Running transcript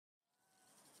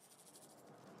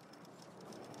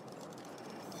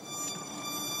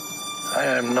I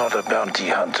am not a bounty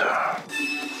hunter.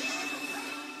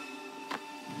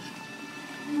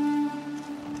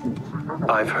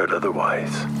 I've heard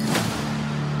otherwise.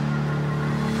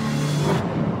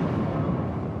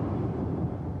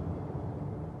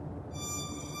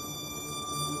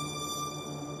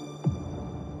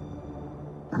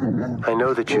 I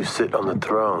know that you sit on the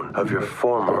throne of your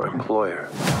former employer.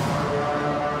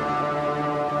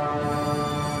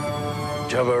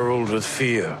 Jabba ruled with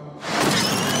fear.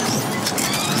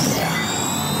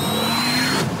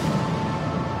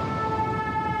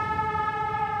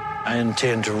 I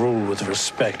intend to rule with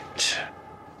respect.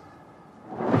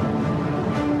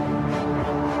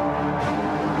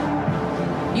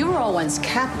 You were all once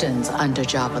captains under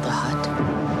Jabba the Hutt.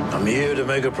 I'm here to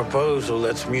make a proposal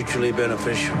that's mutually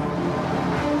beneficial.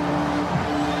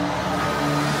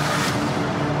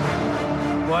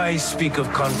 Why speak of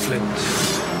conflict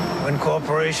when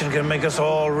cooperation can make us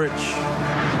all rich?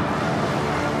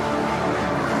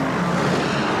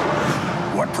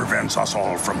 What prevents us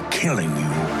all from killing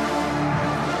you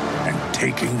and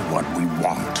taking what we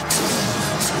want?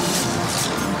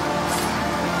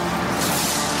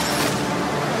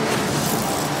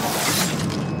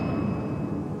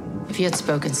 If you had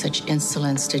spoken such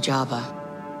insolence to Jabba,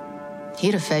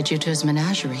 he'd have fed you to his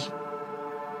menagerie.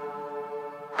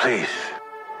 Please,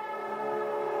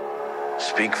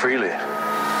 speak freely.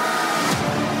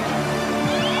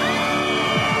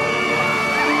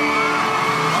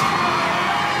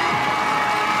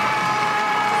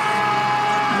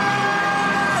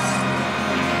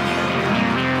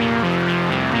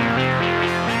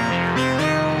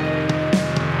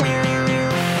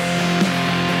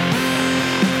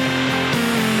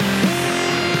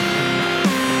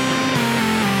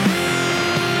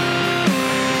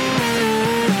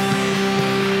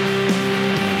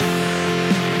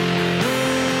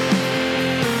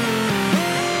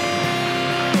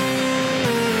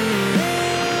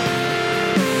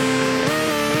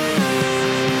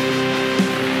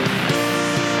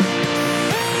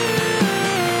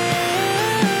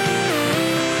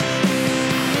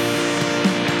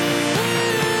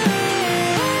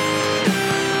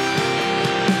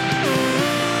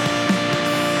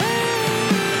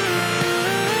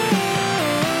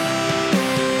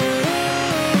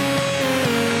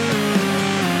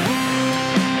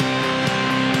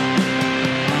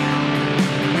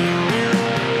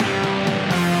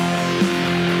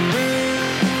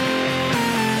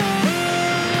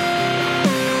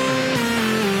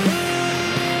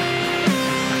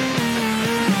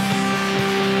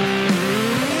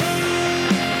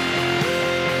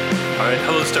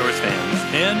 Hello, Star Wars fans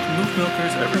and Moof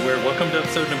Milkers everywhere. Welcome to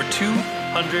episode number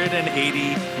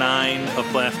 289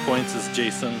 of Blast Points. This is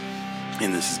Jason.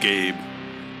 And this is Gabe.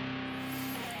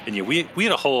 And yeah, we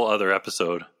had a whole other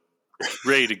episode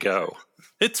ready to go.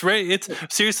 It's ready. It's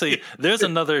seriously, there's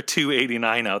another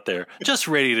 289 out there just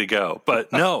ready to go.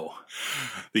 But no.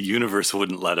 The universe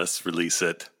wouldn't let us release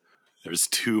it. There's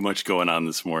too much going on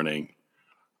this morning.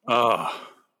 Oh.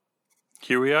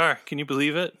 Here we are. Can you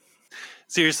believe it?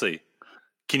 Seriously.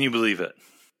 Can you believe it?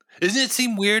 Doesn't it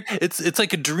seem weird? It's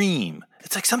like a dream.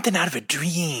 It's like something out of a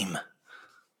dream.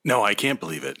 No, I can't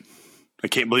believe it. I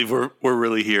can't believe we're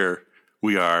really here.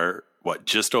 We are,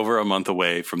 just over a month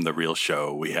away from the real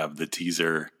show. We have the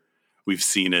teaser. We've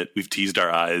seen it. We've teased our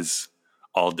eyes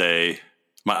all day.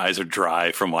 My eyes are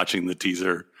dry from watching the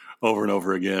teaser over and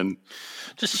over again.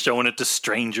 Just showing it to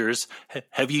strangers.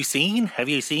 Have you seen? Have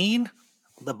you seen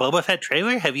the Boba Fett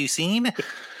trailer? Have you seen?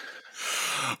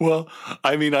 Well,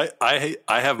 I mean, I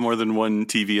have more than one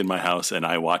TV in my house, and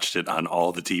I watched it on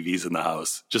all the TVs in the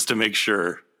house just to make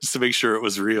sure it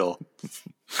was real.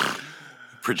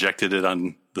 Projected it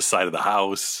on the side of the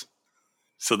house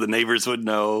so the neighbors would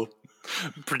know.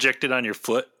 Projected on your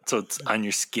foot so it's on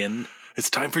your skin. It's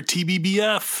time for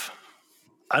TBBF.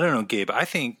 I don't know, Gabe. I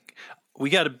think we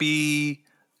got to be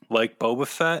like Boba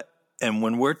Fett, and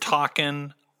when we're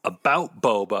talking about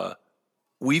Boba,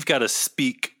 we've got to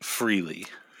speak freely.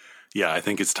 Yeah, I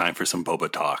think it's time for some Boba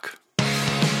talk.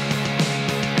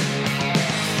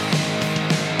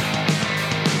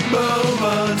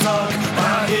 Boba talk,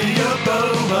 I hear your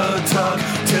Boba talk.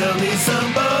 Tell me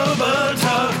some Boba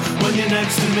talk when you're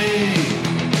next to me.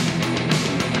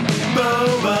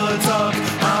 Boba talk,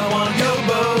 I want your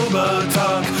Boba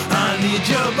talk. I need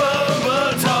your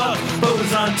Boba talk.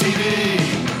 Boba's on TV.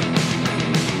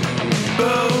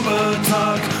 Boba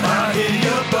talk, I hear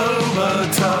your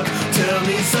Boba talk. Tell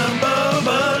me some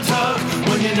Boba talk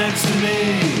when you're next to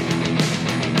me.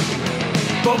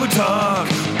 Boba talk,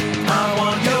 I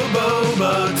want your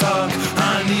Boba talk.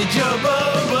 I need your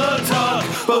Boba talk.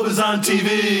 Boba's on TV.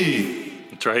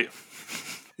 That's right.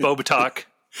 Boba Talk.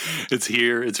 It's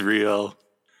here. It's real.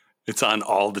 It's on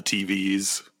all the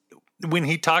TVs. When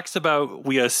he talks about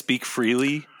we gotta speak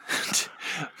freely,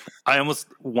 I almost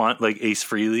want like Ace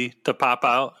Frehley to pop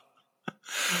out.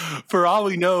 For all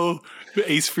we know,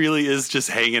 Ace Frehley is just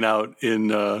hanging out in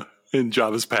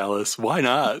Jabba's palace. Why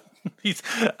not?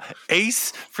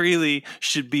 Ace Frehley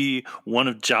should be one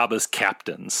of Jabba's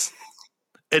captains.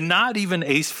 And not even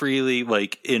Ace Frehley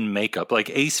like in makeup, like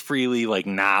Ace Frehley like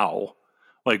now,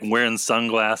 like wearing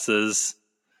sunglasses,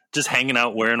 just hanging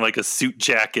out wearing like a suit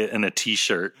jacket and a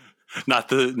t-shirt. Not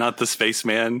the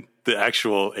spaceman, the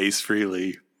actual Ace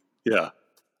Frehley. Yeah.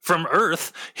 From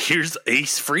Earth, here's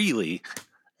Ace Frehley.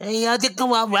 Hey, how's it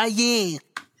going right here?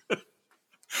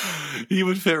 He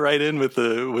would fit right in with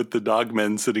the dog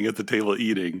men sitting at the table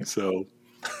eating, so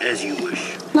As you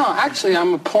wish. No, actually,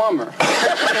 I'm a plumber. On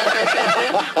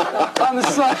the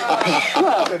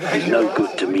side. He's no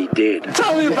good to me dead.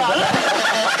 Tell me about it.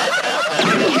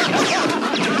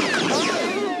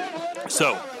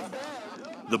 So,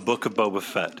 the Book of Boba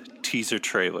Fett teaser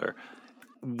trailer.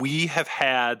 We have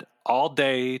had all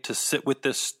day to sit with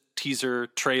this teaser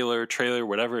trailer,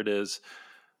 whatever it is.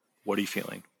 What are you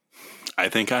feeling? I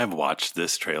think I've watched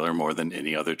this trailer more than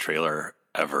any other trailer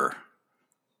ever,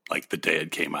 like the day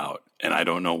it came out. And I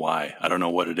don't know why. I don't know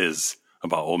what it is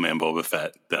about Old Man Boba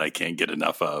Fett that I can't get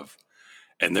enough of.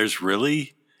 And is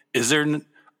there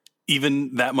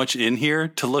even that much in here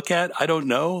to look at? I don't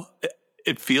know.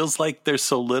 It feels like there's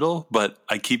so little, but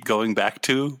I keep going back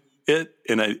to it,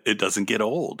 and it doesn't get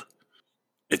old.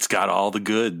 It's got all the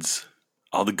goods,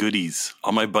 all the goodies.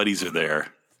 All my buddies are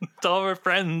there. It's all our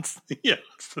friends. Yes.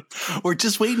 We're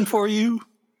just waiting for you.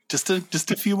 Just a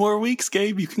few more weeks,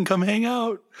 Gabe. You can come hang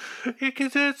out.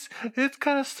 Because it's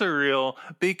kind of surreal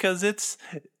because it's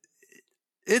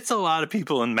a lot of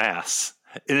people in mass,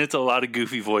 and it's a lot of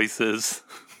goofy voices,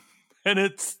 and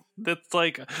it's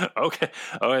like okay,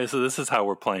 so this is how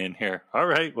we're playing here. All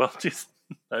right, well, just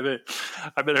I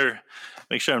better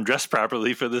make sure I'm dressed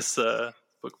properly for this Book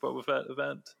of Boba Fett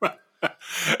event.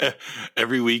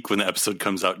 Every week when the episode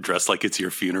comes out, dress like it's your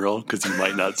funeral because you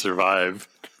might not survive.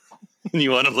 And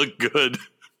you want to look good.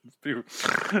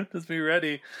 Just be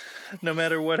ready, no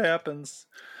matter what happens.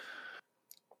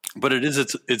 But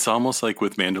it's almost like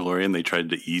with Mandalorian, they tried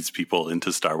to ease people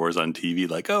into Star Wars on TV.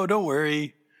 Like, oh, don't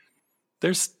worry,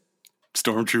 there's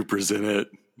stormtroopers in it.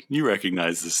 You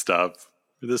recognize this stuff.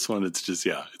 This one, it's just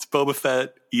it's Boba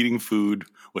Fett eating food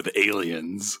with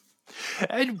aliens.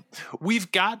 And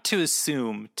we've got to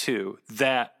assume too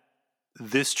that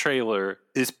this trailer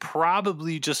is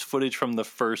probably just footage from the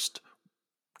first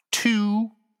 2,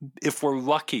 if we're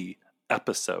lucky,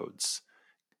 episodes.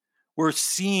 We're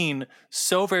seeing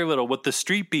so very little. What the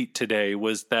Street Beat today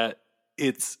was that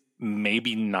it's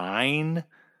maybe 9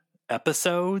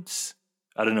 episodes.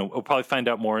 I don't know. We'll probably find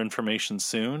out more information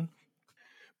soon.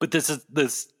 But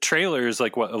this trailer is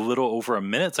like a little over a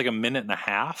minute. It's like a minute and a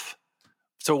half.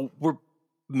 So we're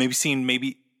maybe seeing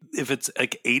if it's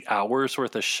like 8 hours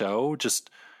worth of show, just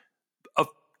a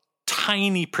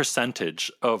tiny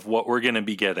percentage of what we're going to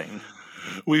be getting.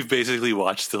 We've basically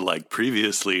watched the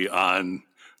previously on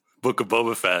Book of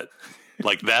Boba Fett.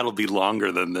 That'll be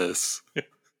longer than this.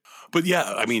 But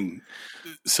yeah, I mean,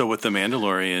 so with The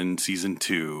Mandalorian season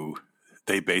 2,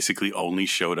 they basically only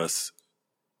showed us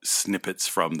snippets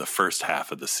from the first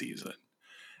half of the season.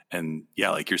 And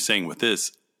yeah, like you're saying with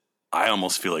this, I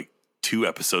almost feel like 2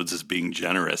 episodes is being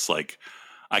generous. Like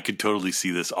I could totally see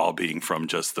this all being from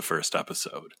just the first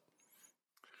episode.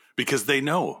 Because they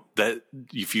know that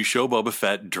if you show Boba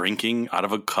Fett drinking out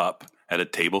of a cup at a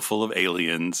table full of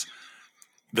aliens,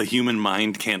 the human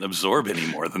mind can't absorb any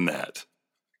more than that.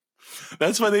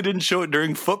 That's why they didn't show it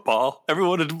during football.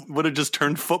 Everyone would have just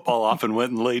turned football off and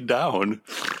went and laid down.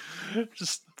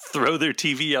 Just throw their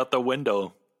TV out the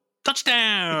window.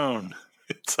 Touchdown!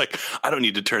 It's like, I don't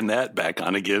need to turn that back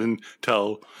on again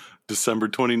until December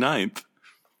 29th.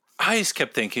 I just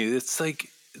kept thinking, it's like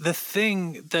the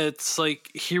thing that's like,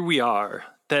 here we are,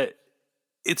 that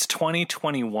it's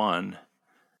 2021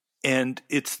 and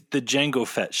it's the Jango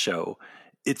Fett show.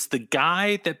 It's the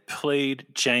guy that played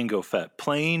Jango Fett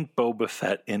playing Boba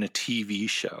Fett in a TV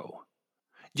show.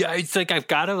 Yeah, it's like I've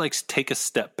got to take a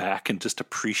step back and just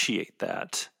appreciate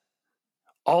that.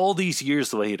 All these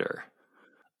years later,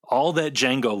 all that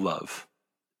Jango love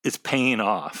is paying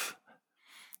off.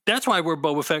 That's why we're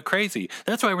Boba Fett crazy.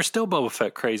 That's why we're still Boba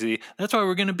Fett crazy. That's why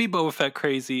we're going to be Boba Fett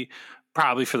crazy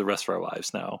probably for the rest of our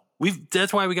lives now.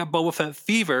 That's why we got Boba Fett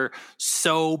fever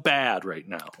so bad right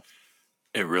now.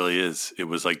 It really is. It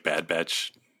was like Bad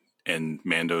Batch and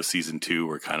Mando season 2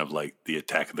 were kind of like the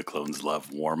Attack of the Clones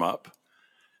love warm up.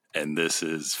 And this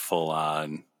is full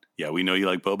on yeah, we know you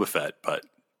like Boba Fett, but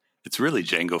it's really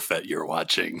Jango Fett you're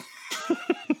watching.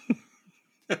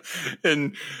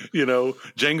 And, you know,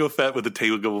 Jango Fett with a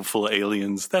table full of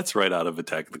aliens, that's right out of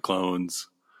Attack of the Clones.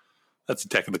 That's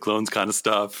Attack of the Clones kind of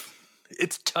stuff.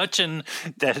 It's touching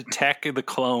that Attack of the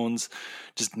Clones,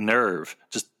 just nerve,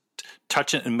 just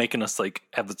touching and making us like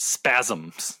have the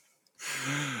spasms.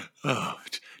 Oh,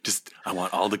 just, I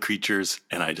want all the creatures,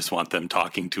 and I just want them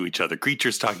talking to each other.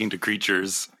 Creatures talking to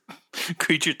creatures.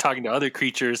 Creatures talking to other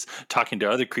creatures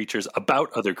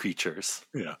about other creatures.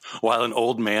 Yeah. While an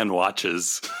old man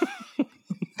watches.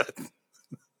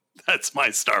 That's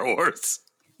my Star Wars.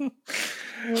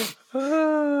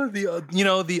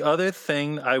 The other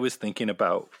thing I was thinking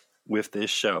about with this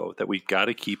show that we've got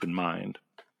to keep in mind,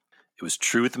 it was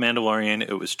true with The Mandalorian,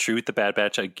 it was true with The Bad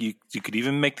Batch. You could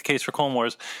even make the case for Clone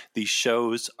Wars. These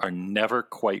shows are never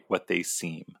quite what they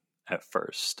seem at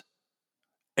first.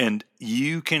 And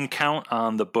you can count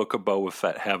on the Book of Boba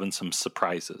Fett having some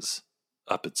surprises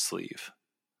up its sleeve.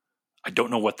 I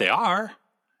don't know what they are.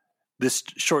 This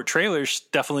short trailer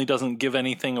definitely doesn't give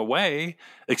anything away,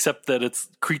 except that it's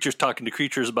creatures talking to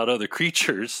creatures about other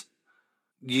creatures.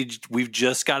 We've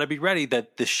just got to be ready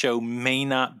that the show may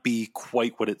not be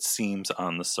quite what it seems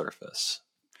on the surface.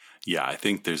 Yeah, I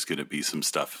think there's going to be some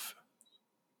stuff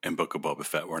in Book of Boba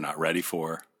Fett we're not ready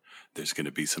for. There's going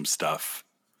to be some stuff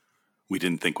we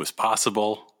didn't think was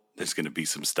possible. There's going to be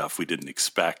some stuff we didn't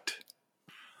expect.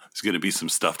 There's going to be some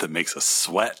stuff that makes us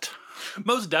sweat.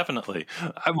 Most definitely.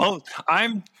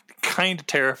 I'm kind of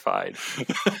terrified.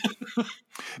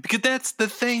 Because that's the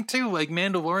thing, too. Like,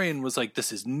 Mandalorian was like,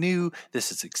 this is new,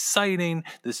 this is exciting,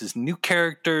 this is new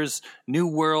characters, new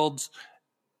worlds.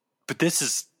 But this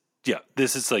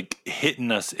is like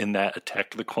hitting us in that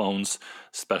Attack of the Clones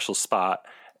special spot,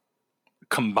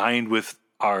 combined with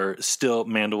our still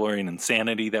Mandalorian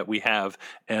insanity that we have.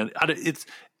 And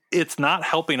it's not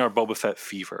helping our Boba Fett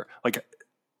fever. Like,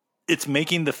 it's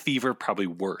making the fever probably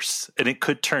worse, and it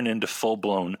could turn into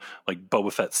full-blown like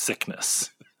Boba Fett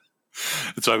sickness.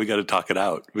 That's why we got to talk it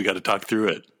out. We got to talk through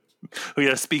it. We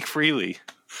got to speak freely.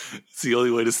 It's the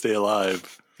only way to stay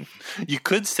alive. You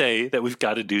could say that we've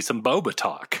got to do some Boba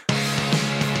talk.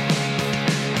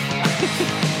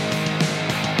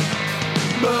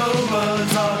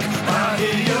 Boba talk, I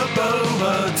hear your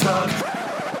Boba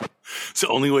talk. It's the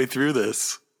only way through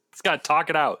this. It's got to talk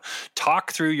it out.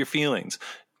 Talk through your feelings.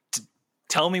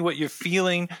 Tell me what you're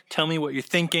feeling. Tell me what you're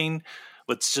thinking.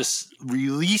 Let's just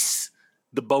release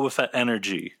the Boba Fett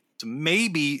energy. So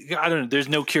maybe, I don't know, there's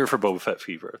no cure for Boba Fett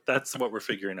fever. That's what we're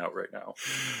figuring out right now.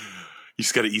 You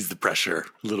just got to ease the pressure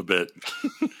a little bit.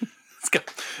 It's got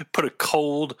to put a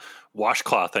cold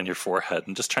washcloth on your forehead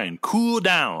and just try and cool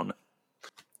down.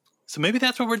 So maybe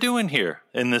that's what we're doing here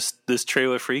in this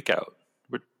trailer freakout.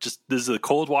 This is a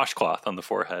cold washcloth on the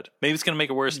forehead. Maybe it's going to make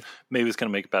it worse. Maybe it's going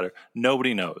to make it better.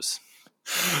 Nobody knows.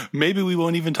 Maybe we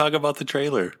won't even talk about the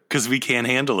trailer because we can't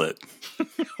handle it.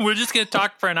 We're just going to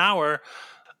talk for an hour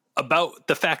about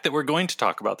the fact that we're going to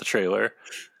talk about the trailer.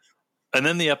 And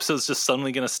then the episode's just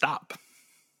suddenly going to stop.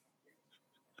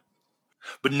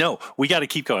 But no, we got to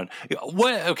keep going.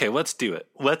 Okay, let's do it.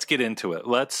 Let's get into it.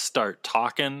 Let's start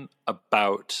talking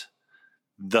about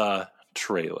the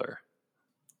trailer.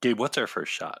 Gabe, what's our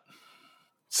first shot?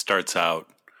 Starts out,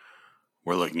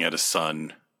 we're looking at a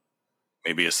sun,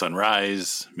 maybe a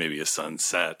sunrise, maybe a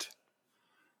sunset.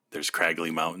 There's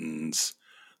craggly mountains.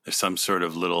 There's some sort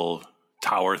of little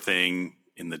tower thing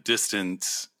in the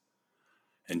distance.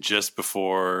 And just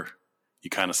before you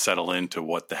kind of settle into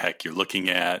what the heck you're looking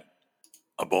at,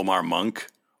 a Bomar monk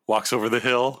walks over the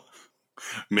hill.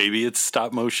 Maybe it's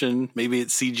stop motion. Maybe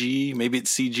it's CG. Maybe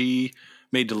it's CG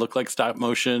made to look like stop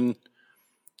motion.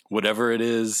 Whatever it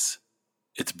is,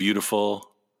 it's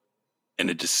beautiful. And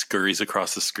it just scurries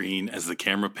across the screen as the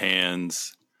camera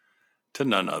pans to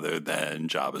none other than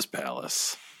Jabba's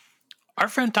palace. Our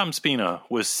friend Tom Spina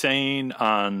was saying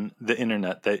on the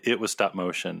internet that it was stop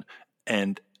motion.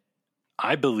 And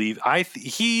I believe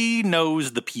he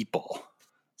knows the people.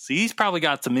 So he's probably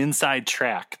got some inside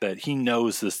track that he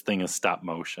knows this thing is stop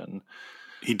motion.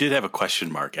 He did have a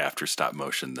question mark after stop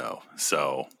motion, though.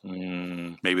 So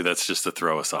maybe that's just to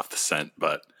throw us off the scent.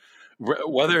 But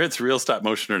whether it's real stop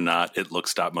motion or not, it looks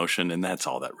stop motion, and that's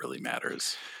all that really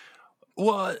matters.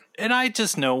 Well, and I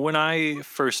just know when I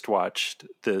first watched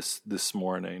this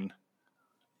morning,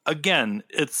 again,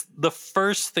 it's the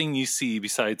first thing you see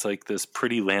besides like this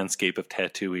pretty landscape of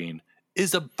Tatooine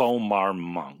is a Bomar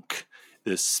monk.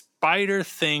 This spider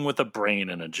thing with a brain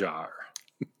in a jar.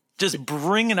 Just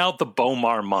bringing out the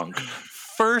Bomar monk.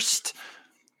 First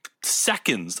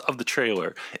seconds of the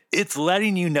trailer, it's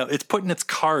letting you know, it's putting its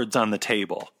cards on the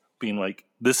table. being like,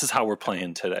 this is how we're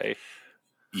playing today.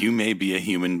 You may be a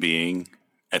human being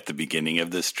at the beginning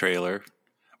of this trailer,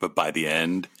 but by the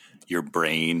end, your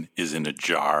brain is in a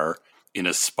jar, in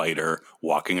a spider,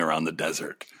 walking around the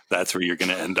desert. That's where you're going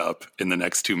to end up in the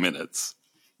next 2 minutes.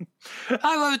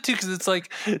 I love it too, because it's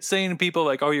like saying to people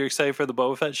like, oh, you're excited for the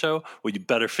Boba Fett show? Well, you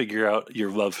better figure out your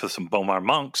love for some Bomar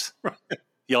monks. Right.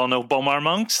 Y'all know Bomar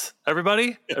monks?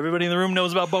 Everybody in the room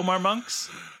knows about Bomar monks?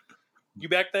 You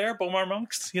back there, Bomar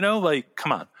monks? You know, like,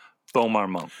 come on, Bomar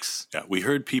monks. Yeah, we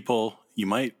heard people, you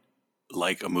might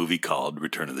like a movie called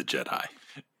Return of the Jedi.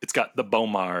 It's got the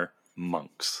Bomar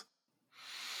monks.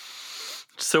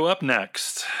 So up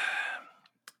next,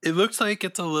 it looks like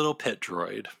it's a little pit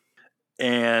droid.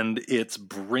 And it's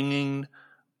bringing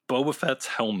Boba Fett's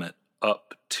helmet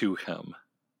up to him.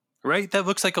 Right? That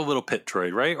looks like a little pit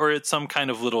droid, right? Or it's some kind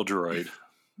of little droid.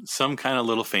 Some kind of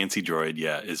little fancy droid,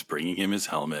 yeah, is bringing him his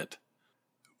helmet.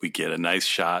 We get a nice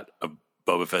shot of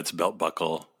Boba Fett's belt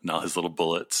buckle and all his little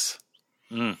bullets.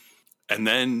 And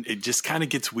then it just kind of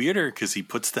gets weirder because he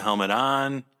puts the helmet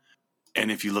on.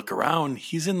 And if you look around,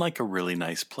 he's in like a really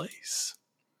nice place.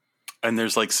 And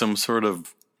there's like some sort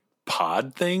of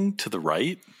pod thing to the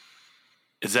right.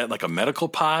 Is that like a medical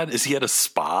pod? Is he at a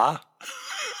spa?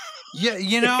 Yeah,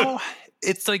 you know,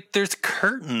 it's like there's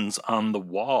curtains on the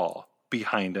wall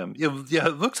behind him. Yeah,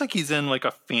 it looks like he's in like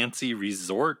a fancy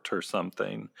resort or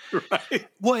something. Right.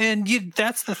 Well, and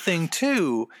that's the thing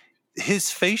too.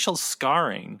 His facial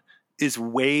scarring is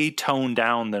way toned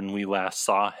down than we last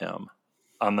saw him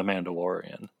on The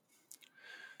Mandalorian.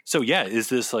 So yeah, is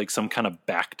this like some kind of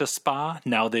back to spa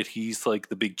now that he's like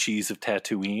the big cheese of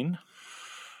Tatooine?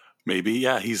 Maybe,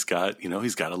 yeah, he's got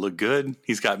to look good.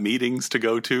 He's got meetings to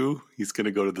go to. He's going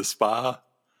to go to the spa,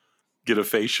 get a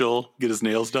facial, get his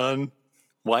nails done.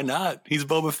 Why not? He's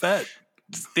Boba Fett.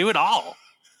 Just do it all.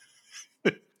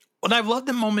 And I love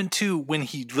the moment too when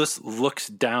he just looks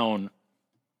down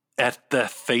at the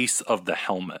face of the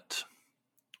helmet,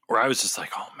 where I was just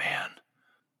like, oh man.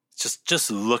 Just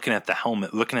looking at the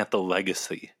helmet, looking at the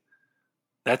legacy.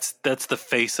 That's the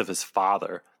face of his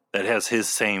father that has his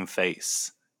same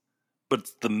face. But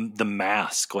it's the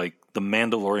mask, like the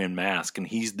Mandalorian mask, and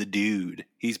he's the dude.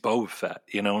 He's Boba Fett,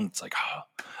 you know? And it's like,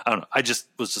 oh, I don't know. I just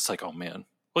was just like, oh man,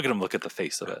 look at him, look at the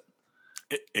face of it.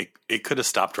 It could have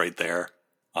stopped right there,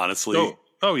 honestly.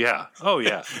 Oh yeah. Oh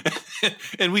yeah.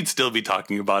 And we'd still be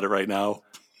talking about it right now.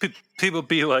 People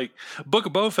be like, Book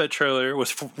of Boba Fett trailer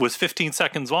was 15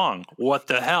 seconds long. What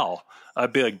the hell?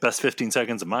 I'd be like, best 15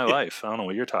 seconds of my life. I don't know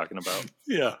what you're talking about.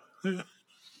 Yeah.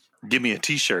 Give me a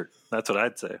t-shirt. That's what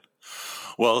I'd say.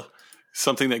 Well,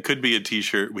 something that could be a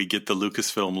t-shirt, we get the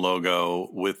Lucasfilm logo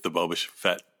with the Boba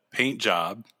Fett paint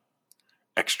job.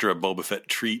 Extra Boba Fett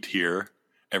treat here.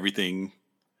 Everything.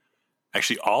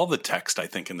 Actually, all the text, I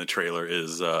think, in the trailer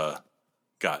is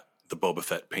got the Boba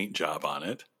Fett paint job on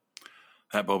it.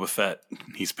 That Boba Fett,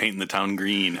 he's painting the town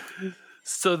green.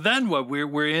 So then what?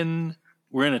 We're in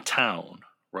a town,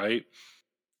 right?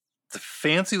 It's a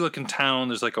fancy looking town.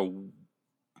 There's like a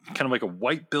kind of like a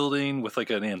white building with like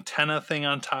an antenna thing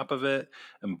on top of it.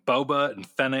 And Boba and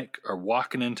Fennec are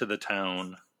walking into the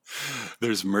town.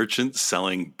 There's merchants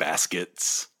selling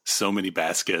baskets. So many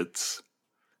baskets.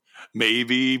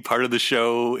 Maybe part of the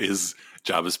show is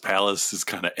Jabba's palace is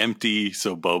kind of empty,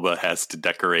 so Boba has to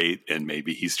decorate, and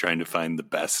maybe he's trying to find the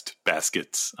best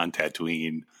baskets on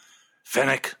Tatooine.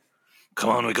 Fennec,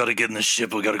 come on, we got to get in the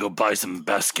ship. We got to go buy some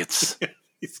baskets.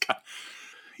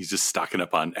 He's just stocking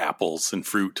up on apples and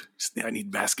fruit. I need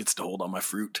baskets to hold all my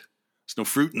fruit. There's no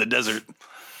fruit in the desert.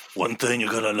 One thing you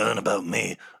got to learn about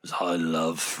me is I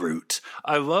love fruit.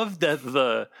 I love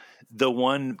that the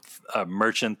one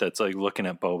merchant that's like looking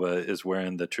at Boba is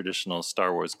wearing the traditional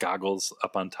Star Wars goggles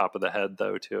up on top of the head,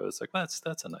 though. Too, it's like that's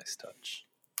a nice touch.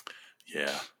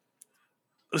 Yeah.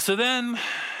 So then,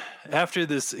 after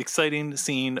this exciting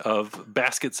scene of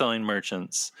basket selling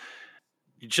merchants,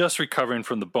 just recovering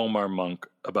from the Bomar monk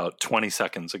about 20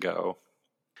 seconds ago,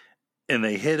 and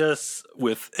they hit us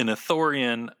with an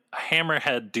Ithorian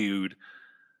hammerhead dude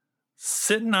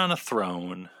sitting on a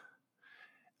throne.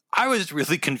 I was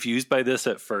really confused by this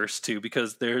at first too,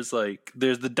 because there's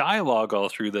the dialogue all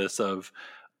through this of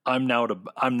I'm not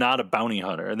a bounty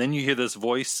hunter, and then you hear this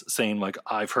voice saying like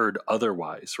I've heard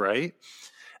otherwise, right?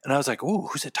 And I was like, oh,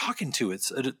 who's it talking to?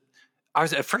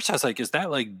 At first I was like, is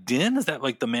that like Din? Is that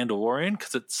like the Mandalorian?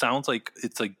 Because it sounds like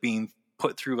it's like being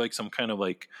put through like some kind of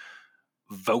like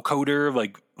vocoder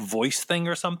like voice thing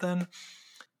or something.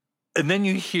 And then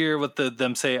you hear what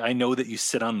them say, I know that you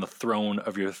sit on the throne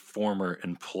of your former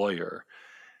employer.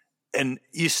 And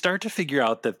you start to figure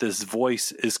out that this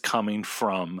voice is coming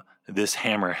from this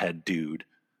hammerhead dude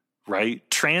right?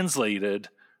 Translated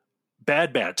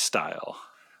Bad Batch style.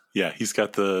 Yeah, he's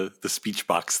got the speech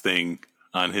box thing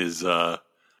on his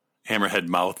hammerhead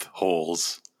mouth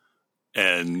holes,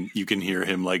 and you can hear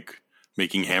him like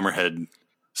making hammerhead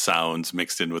sounds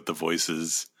mixed in with the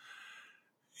voices.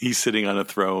 He's sitting on a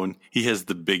throne. He has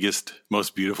the biggest,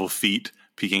 most beautiful feet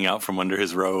peeking out from under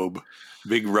his robe.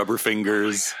 Big rubber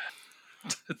fingers.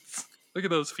 Look at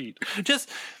those feet. Just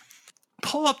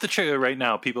pull up the trailer right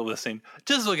now, people listening.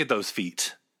 Just look at those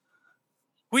feet.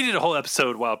 We did a whole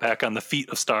episode a while back on the feet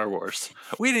of Star Wars.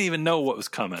 We didn't even know what was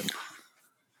coming.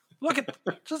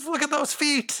 Just look at those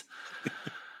feet.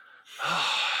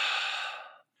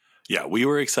 Yeah, we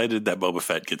were excited that Boba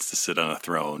Fett gets to sit on a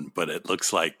throne, but it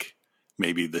looks like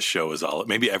maybe the show is all.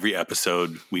 Maybe every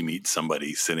episode we meet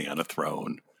somebody sitting on a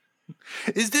throne.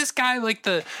 Is this guy like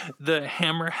the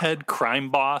hammerhead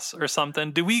crime boss or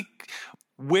something?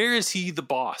 Where is he the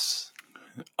boss?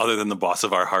 Other than the boss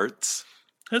of our hearts?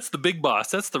 That's the big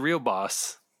boss. That's the real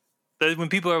boss. When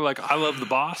people are like, I love the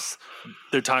boss,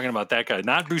 they're talking about that guy,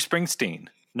 not Bruce Springsteen.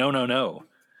 No.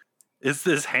 It's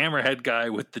this hammerhead guy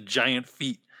with the giant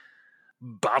feet,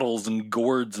 bottles and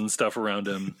gourds and stuff around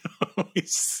him.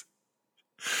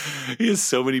 He has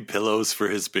so many pillows for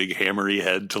his big hammery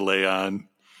head to lay on.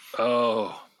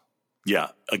 Oh. Yeah.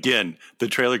 Again, the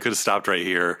trailer could have stopped right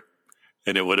here,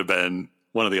 and it would have been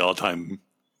one of the all-time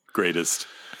greatest.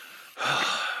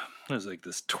 There's like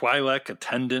this Twi'lek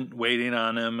attendant waiting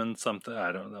on him and something.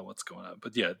 I don't know what's going on.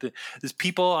 But yeah, there's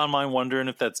people online wondering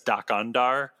if that's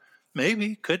Dok-Ondar.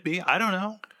 Maybe. Could be. I don't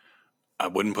know. I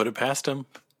wouldn't put it past him.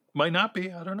 Might not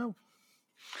be. I don't know.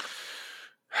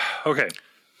 Okay.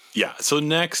 Yeah. So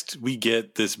next we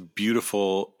get this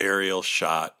beautiful aerial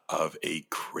shot of a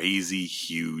crazy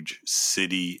huge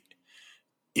city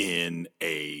in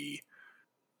a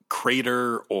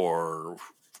crater or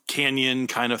canyon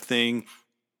kind of thing.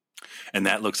 And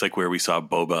that looks like where we saw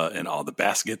Boba and all the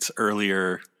baskets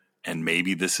earlier. And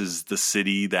maybe this is the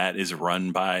city that is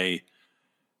run by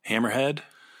Hammerhead.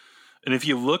 And if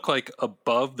you look like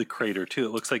above the crater too,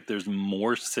 it looks like there's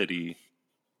more city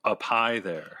up high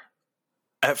there.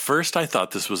 At first I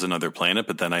thought this was another planet,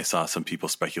 but then I saw some people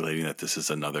speculating that this is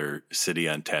another city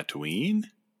on Tatooine.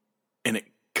 And it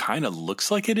kind of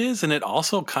looks like it is. And it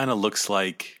also kind of looks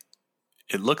like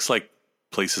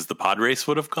places the pod race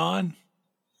would have gone.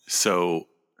 So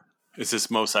is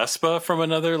this Mos Espa from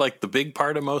another, like the big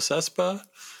part of Mos Espa?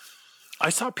 I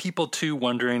saw people too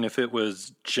wondering if it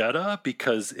was Jeddah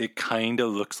because it kind of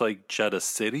looks like Jeddah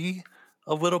City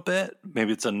a little bit.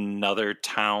 Maybe it's another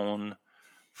town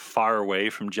far away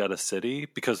from Jeddah City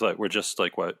because like we're just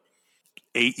like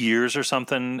 8 years or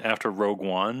something after Rogue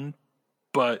One.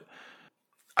 But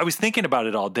I was thinking about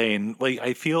it all day, and like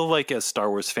I feel like as Star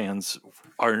Wars fans,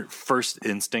 our first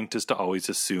instinct is to always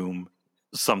assume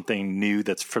something new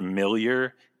that's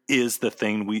familiar is the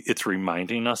thing it's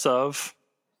reminding us of,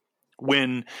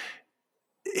 when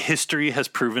history has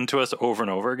proven to us over and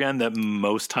over again that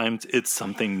most times it's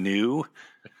something new.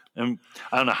 And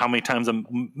I don't know how many times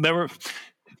I'm never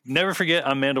forget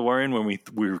on Mandalorian when we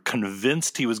were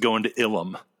convinced he was going to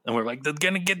Ilum, and we're like, they're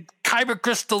gonna get kyber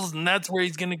crystals and that's where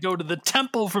he's gonna go to the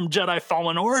temple from Jedi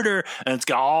Fallen Order and it's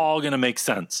all gonna make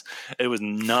sense. It was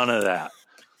none of that.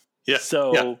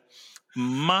 Yeah.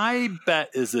 My bet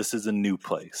is this is a new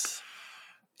place.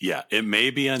 Yeah, it may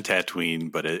be on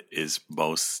Tatooine, but it is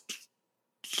most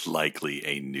likely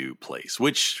a new place,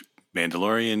 which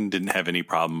Mandalorian didn't have any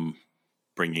problem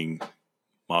bringing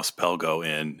Mos Pelgo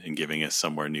in and giving us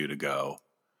somewhere new to go.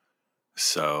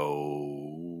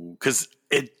 So, because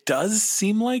it does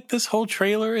seem like this whole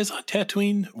trailer is on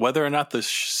Tatooine, whether or not the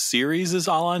series is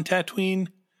all on Tatooine,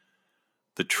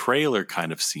 the trailer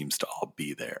kind of seems to all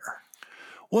be there.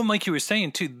 Well, and like you were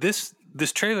saying too, this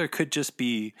trailer could just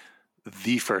be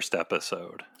the first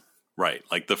episode. Right.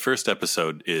 Like the first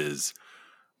episode is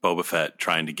Boba Fett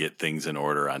trying to get things in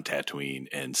order on Tatooine,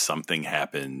 and something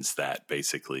happens that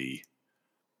basically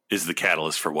is the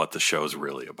catalyst for what the show's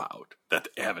really about that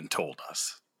they haven't told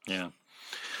us. Yeah.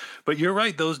 But you're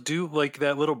right. Those do, like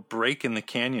that little break in the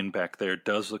canyon back there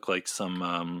does look like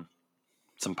some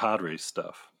pod race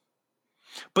stuff.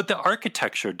 But the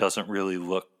architecture doesn't really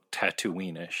look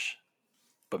Tatooine-ish.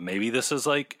 But maybe this is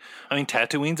like, I mean,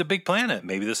 Tatooine's a big planet.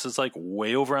 Maybe this is like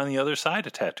way over on the other side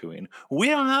of Tatooine. We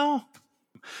don't know.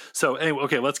 So anyway,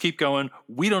 okay, let's keep going.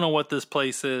 We don't know what this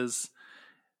place is.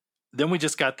 Then we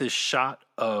just got this shot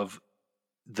of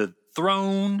the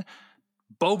throne,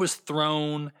 Boba's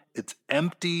throne. It's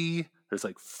empty. There's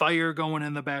like fire going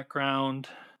in the background.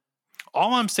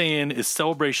 All I'm saying is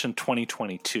Celebration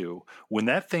 2022. When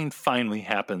that thing finally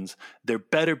happens, there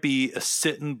better be a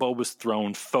sit in Boba's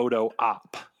throne photo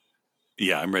op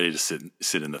Yeah, I'm ready to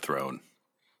sit in the throne.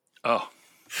 Oh,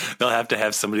 They'll have to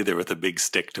have somebody there with a big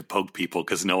stick to poke people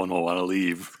because no one will want to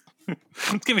leave.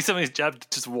 it's gonna be somebody's job to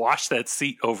just wash that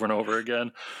seat over and over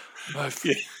again. I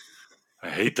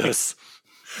hate this.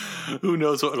 Who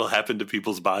knows what will happen to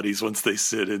people's bodies once they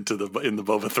sit in the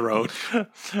Boba throne?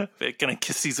 They're gonna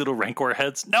kiss these little Rancor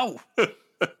heads. No.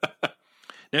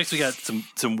 Next, we got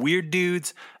some weird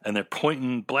dudes, and they're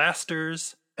pointing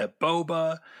blasters at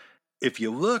Boba. If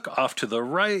you look off to the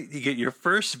right, you get your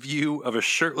first view of a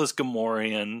shirtless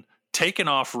Gamorrean taking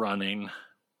off running.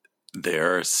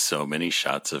 There are so many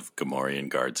shots of Gamorrean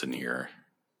guards in here,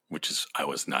 I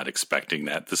was not expecting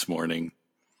that this morning.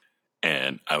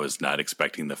 And I was not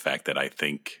expecting the fact that I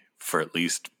think for at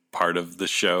least part of the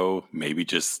show, maybe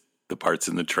just the parts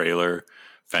in the trailer,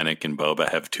 Fennec and Boba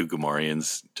have two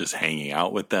Gamorreans just hanging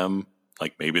out with them.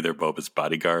 Like maybe they're Boba's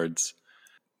bodyguards.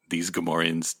 These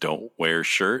Gamorreans don't wear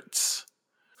shirts.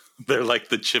 They're like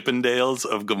the Chippendales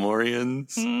of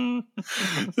Gamorreans.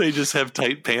 They just have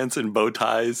tight pants and bow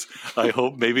ties. I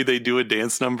hope maybe they do a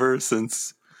dance number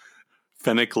since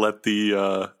Fennec let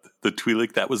the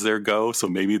Twi'lek, that was their go. So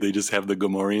maybe they just have the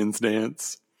Gamorreans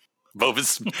dance.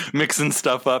 Boba's mixing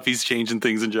stuff up. He's changing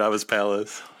things in Jabba's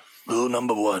palace. Rule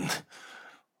number 1.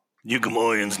 You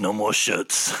Gamorreans, no more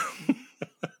shirts.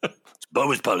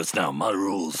 Boba's palace now, my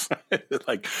rules.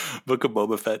 Like, Book of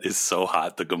Boba Fett is so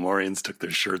hot, the Gamorreans took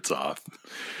their shirts off.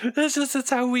 That's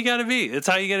how we gotta be. It's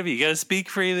how you gotta be. You gotta speak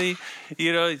freely.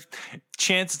 You know,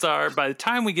 chances are by the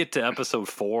time we get to episode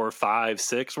 4, 5,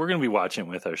 6, we're gonna be watching it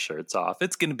with our shirts off.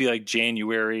 It's gonna be like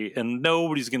January, and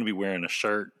nobody's gonna be wearing a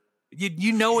shirt.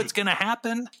 You know it's gonna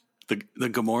happen. The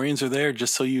Gamorreans are there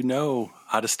just so you know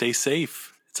how to stay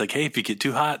safe. It's like, hey, if you get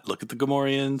too hot, look at the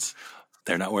Gamorreans.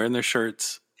 They're not wearing their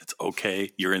shirts. It's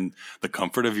okay. You're in the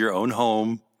comfort of your own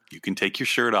home. You can take your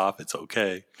shirt off. It's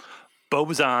okay.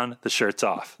 Boba's on, the shirt's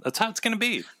off. That's how it's going to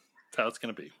be. That's how it's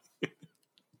going to be.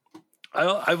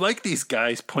 I like these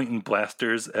guys pointing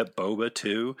blasters at Boba,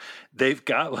 too. They've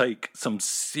got, like, some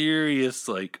serious,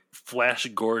 like, Flash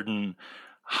Gordon,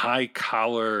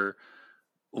 high-collar,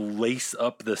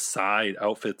 lace-up-the-side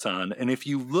outfits on. And if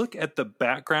you look at the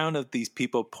background of these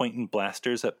people pointing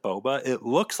blasters at Boba, it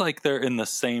looks like they're in the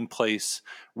same place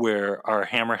where our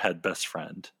Hammerhead best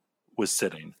friend was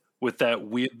sitting, with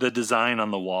the design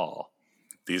on the wall.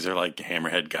 These are like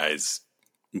Hammerhead guys,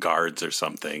 guards or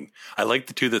something. I like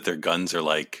the two that their guns are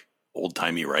like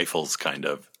old-timey rifles, kind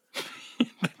of.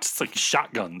 It's like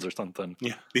shotguns or something.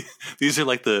 Yeah. These are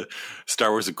like the Star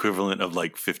Wars equivalent of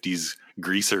like 50s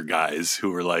greaser guys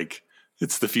who are like,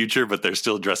 it's the future, but they're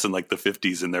still dressing like the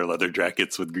 50s in their leather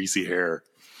jackets with greasy hair.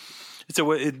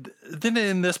 So then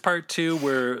in this part too,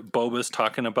 where Boba's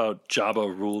talking about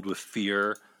Jabba ruled with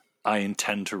fear, I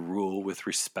intend to rule with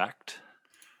respect.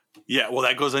 Yeah, well,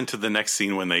 that goes into the next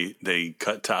scene when they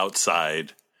cut to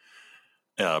outside,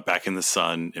 back in the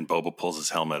sun, and Boba pulls his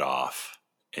helmet off.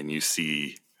 And you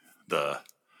see the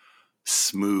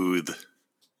smooth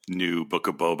new Book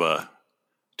of Boba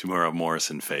Temuera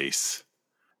Morrison face.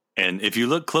 And if you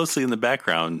look closely in the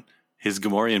background, his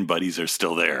Gamorrean buddies are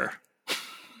still there.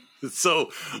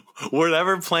 So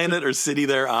whatever planet or city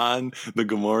they're on, the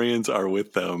Gamorreans are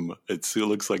with them. It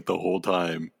looks like the whole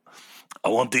time. I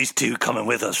want these two coming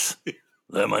with us.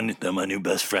 They're my new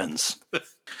best friends.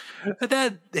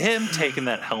 Him taking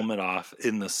that helmet off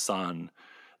in the sun,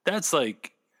 that's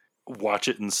like, watch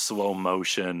it in slow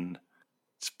motion.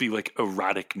 Just be like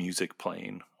erotic music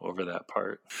playing over that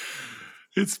part.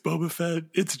 It's Boba Fett.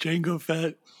 It's Jango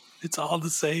Fett. It's all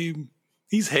the same.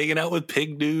 He's hanging out with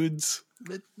pig dudes.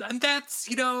 And that's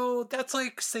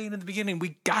like saying in the beginning,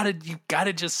 you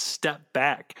gotta just step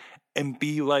back and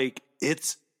be like,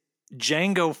 it's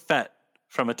Jango Fett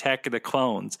from Attack of the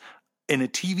Clones in a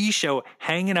TV show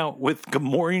hanging out with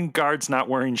Gamorrean guards not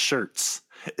wearing shirts.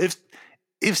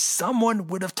 If someone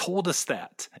would have told us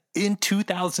that in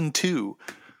 2002,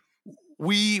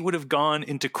 we would have gone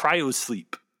into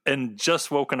cryosleep and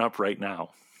just woken up right now.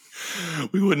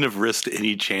 We wouldn't have risked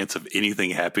any chance of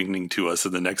anything happening to us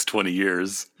in the next 20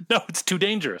 years. No, it's too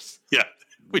dangerous. Yeah.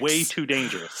 Way too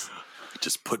dangerous.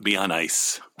 Just put me on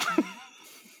ice.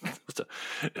 So,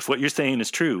 if what you're saying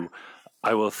is true,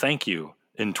 I will thank you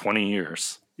in 20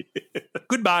 years.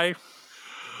 Goodbye.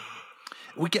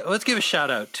 Let's give a shout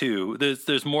out too.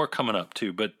 There's more coming up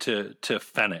too, but to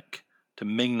Fennec, to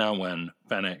Ming-Na Wen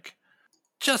Fennec,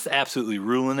 just absolutely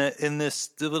ruling it in the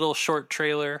little short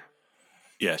trailer.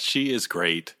 Yeah, she is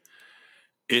great.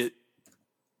 It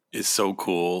is so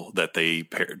cool that they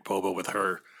paired Boba with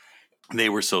her. They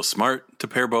were so smart to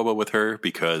pair Boba with her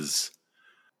because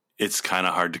it's kind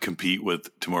of hard to compete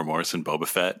with Temuera Morrison Boba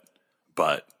Fett,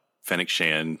 but Fennec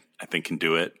Shand, I think can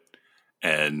do it.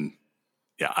 And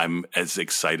yeah, I'm as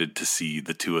excited to see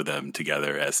the two of them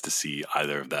together as to see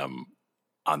either of them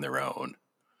on their own.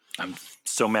 I'm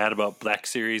so mad about Black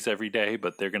Series every day,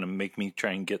 but they're going to make me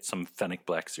try and get some Fennec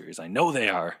Black Series. I know they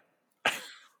are.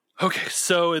 Okay,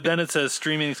 so then it says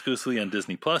streaming exclusively on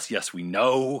Disney Plus. Yes, we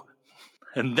know.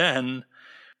 And then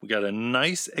we got a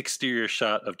nice exterior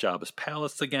shot of Jabba's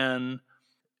palace again.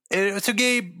 So,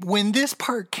 Gabe, when this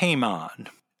part came on,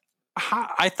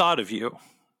 I thought of you.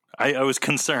 I was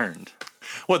concerned.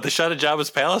 What, the shot of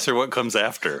Jabba's palace or what comes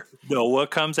after? No,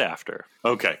 what comes after?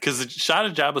 Okay, because the shot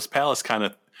of Jabba's palace kind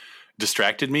of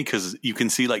distracted me because you can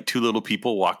see like two little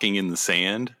people walking in the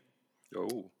sand.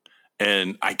 Oh.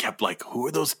 And I kept like, who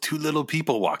are those two little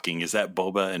people walking? Is that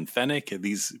Boba and Fennec? Are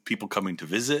these people coming to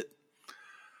visit?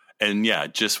 And yeah,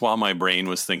 just while my brain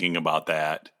was thinking about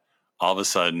that, all of a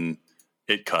sudden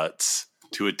it cuts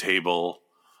to a table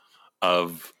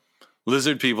of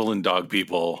lizard people and dog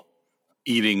people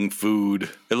eating food.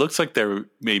 It looks like they're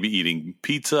maybe eating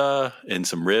pizza and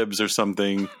some ribs or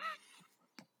something.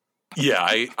 Yeah,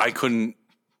 I couldn't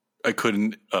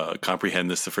comprehend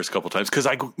this the first couple times because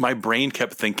my brain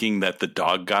kept thinking that the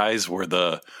dog guys were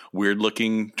the weird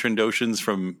looking Trandoshans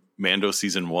from Mando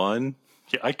season 1.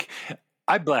 Yeah,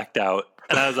 I blacked out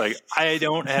and I was like, I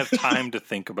don't have time to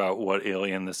think about what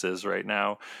alien this is right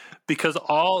now because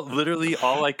literally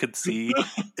all I could see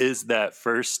is that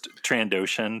first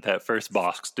Trandoshan, that first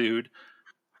boss dude.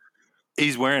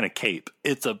 He's wearing a cape.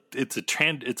 It's a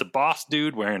boss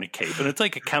dude wearing a cape, and it's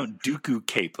like a Count Dooku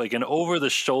cape, like an over the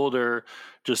shoulder,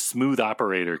 just smooth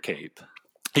operator cape.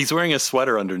 He's wearing a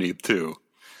sweater underneath too.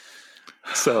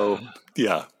 So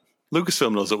yeah,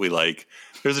 Lucasfilm knows what we like.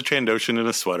 There's a Trandoshan in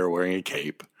a sweater wearing a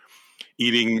cape,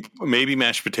 eating maybe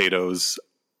mashed potatoes.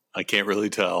 I can't really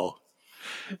tell.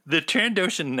 The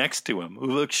Trandoshan next to him, who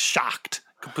looks shocked,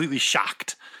 completely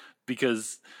shocked,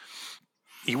 because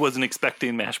he wasn't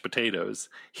expecting mashed potatoes.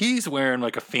 He's wearing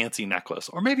like a fancy necklace.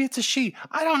 Or maybe it's a she.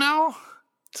 I don't know.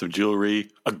 Some jewelry,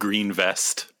 a green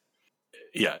vest.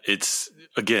 Yeah, it's,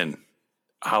 again,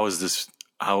 how is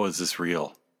this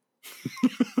real?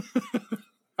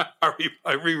 Are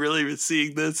we really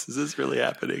seeing this? Is this really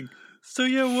happening? So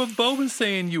yeah, what Bo was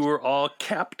saying, you were all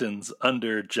captains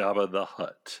under Jabba the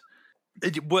Hutt.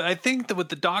 I think that with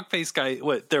the dog face guy,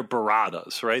 they're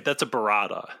Baradas, right? That's a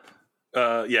Barada.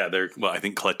 Yeah, I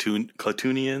think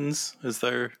Klatooinians is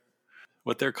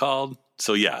what they're called.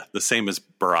 So yeah, the same as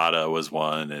Barada was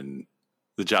one, and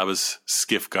the Jabba's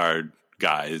skiff guard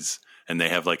guys, and they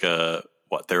have like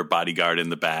their bodyguard in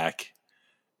the back,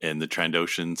 and the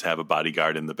Trandoshans have a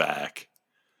bodyguard in the back,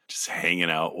 just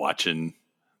hanging out, watching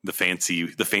the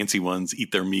fancy ones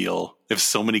eat their meal. They have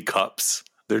so many cups.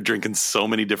 They're drinking so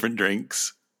many different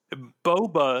drinks.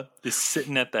 Boba is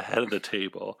sitting at the head of the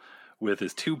table with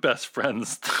his two best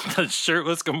friends, the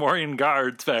shirtless Gamorrean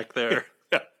guards back there.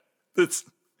 Yeah, this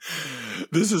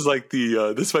is like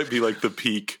this might be like the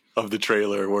peak of the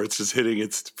trailer where it's just hitting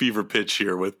its fever pitch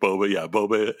here with Boba. Yeah,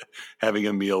 Boba having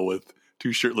a meal with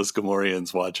two shirtless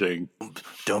Gamorreans watching.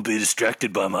 Don't be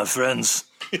distracted by my friends.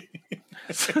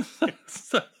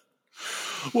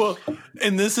 Well,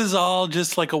 and this is all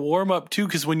just like a warm up too,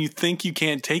 because when you think you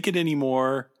can't take it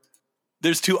anymore,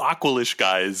 there's two Aqualish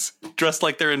guys dressed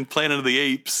like they're in Planet of the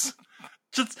Apes.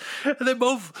 They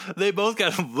both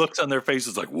got looks on their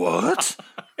faces like, what?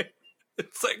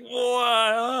 It's like,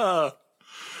 what?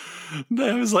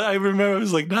 I remember I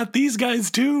was like, not these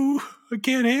guys too. I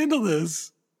can't handle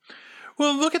this.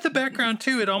 Well, look at the background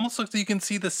too. It almost looks like you can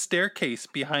see the staircase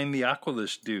behind the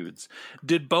Aqualish dudes.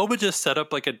 Did Boba just set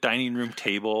up like a dining room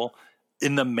table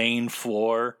in the main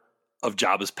floor of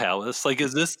Jabba's palace? Like,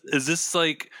 is this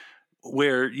like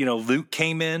where, Luke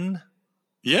came in?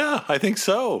 Yeah, I think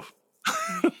so.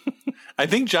 I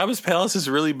think Jabba's palace is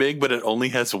really big, but it only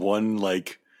has one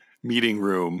like meeting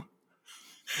room.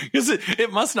 Because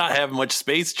it must not have much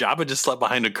space. Jabba just slept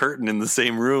behind a curtain in the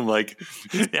same room. Like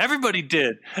everybody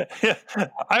did.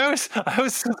 I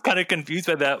was kind of confused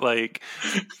by that. Like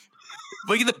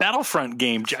at the Battlefront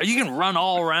game, you can run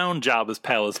all around Jabba's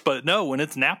palace, but no, when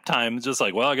it's nap time, it's just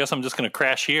like, well, I guess I'm just going to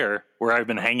crash here where I've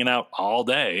been hanging out all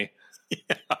day.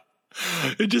 Yeah,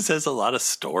 it just has a lot of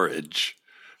storage.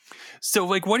 So,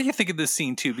 like, what do you think of this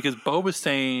scene, too? Because Bo was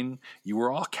saying, you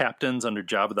were all captains under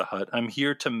Jabba the Hutt. I'm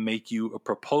here to make you a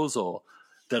proposal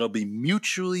that'll be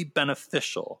mutually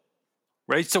beneficial,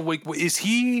 right? So, like, is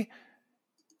he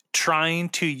trying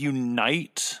to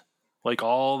unite, like,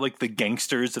 all, like, the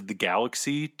gangsters of the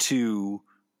galaxy to,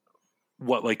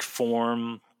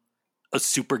 form a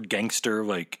super gangster,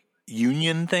 like,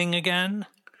 union thing again?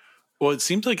 Well, it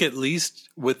seems like at least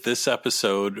with this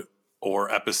episode,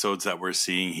 or episodes that we're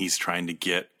seeing, he's trying to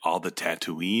get all the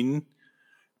Tatooine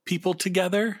people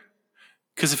together.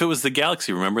 Because if it was the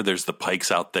galaxy, remember, there's the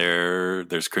Pikes out there,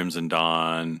 there's Crimson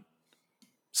Dawn.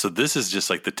 So this is just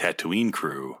like the Tatooine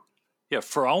crew. Yeah,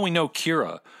 for all we know,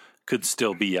 Kira could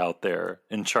still be out there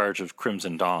in charge of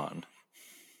Crimson Dawn.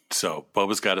 So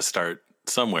Boba's got to start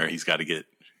somewhere. He's got to get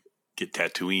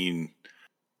Tatooine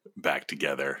back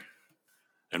together.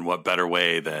 And what better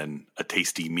way than a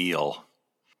tasty meal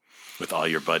with all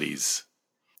your buddies?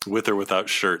 With or without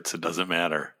shirts, it doesn't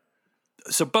matter.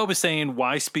 So Boba's saying,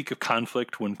 why speak of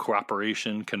conflict when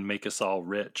cooperation can make us all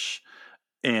rich?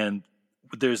 And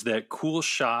there's that cool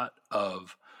shot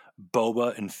of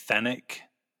Boba and Fennec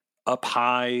up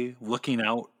high looking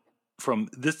out from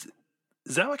this.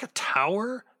 Is that like a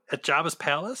tower at Jabba's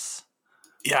palace?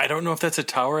 Yeah, I don't know if that's a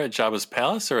tower at Jabba's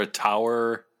palace or a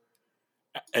tower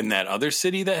in that other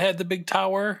city that had the big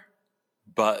tower.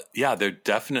 But yeah, they're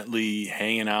definitely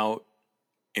hanging out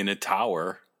in a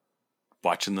tower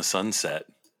watching the sunset,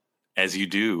 as you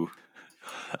do.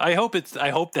 I hope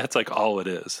that's like all it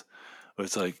is.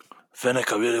 It's like,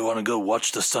 Fennec, I really want to go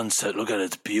watch the sunset. Look at it,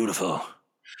 it's beautiful.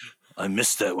 I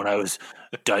missed that when I was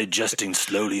digesting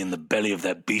slowly in the belly of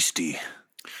that beastie.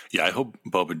 Yeah, I hope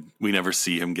Boba, we never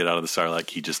see him get out of the Sarlacc.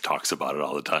 He just talks about it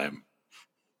all the time.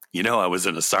 You know, I was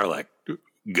in a Sarlacc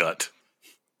gut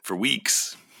for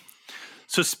weeks.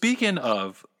 So speaking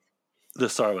of the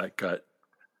Sarlacc gut,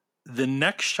 the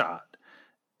next shot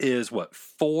is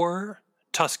 4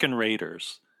 Tusken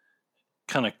Raiders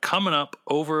kind of coming up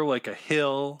over like a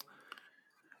hill.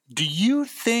 Do you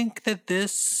think that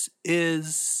this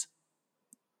is,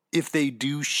 if they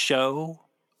do show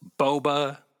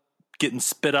Boba getting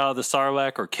spit out of the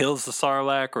Sarlacc or kills the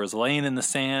Sarlacc or is laying in the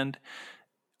sand,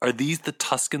 are these the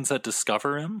Tuskens that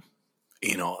discover him?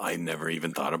 You know, I never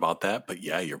even thought about that, but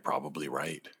yeah, you're probably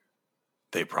right.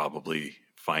 They probably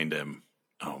find him.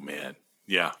 Oh man.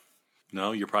 Yeah.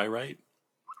 No, you're probably right.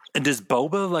 And does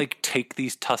Boba like take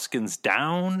these Tuskens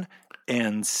down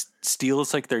and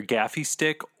steals like their gaffy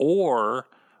stick, or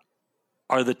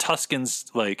are the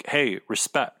Tuskens like, hey,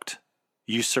 respect,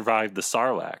 you survived the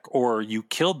Sarlacc, or you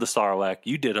killed the Sarlacc,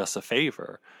 you did us a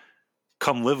favor,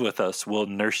 come live with us, we'll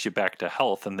nurse you back to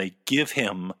health, and they give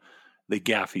him the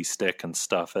gaffy stick and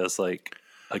stuff as like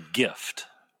a gift?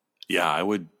 Yeah, I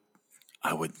would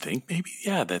think maybe,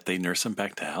 yeah, that they nurse him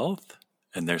back to health,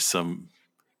 and there's some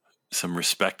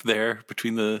respect there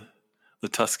between the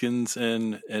Tuskens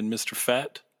and Mr.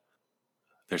 Fett.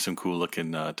 There's some cool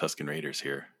looking Tusken Raiders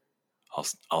here,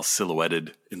 all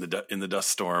silhouetted in the dust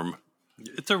storm.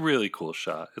 It's a really cool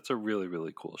shot. It's a really,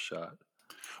 really cool shot.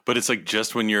 But it's like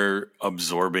just when you're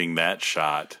absorbing that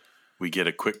shot, we get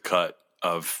a quick cut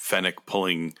of Fennec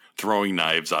pulling throwing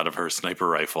knives out of her sniper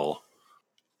rifle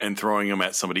and throwing them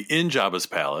at somebody in Jabba's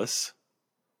palace,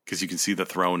 because you can see the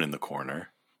throne in the corner.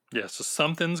 Yeah, so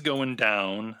something's going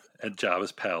down at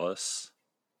Jabba's palace.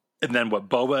 And then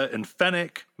Boba and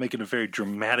Fennec making a very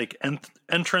dramatic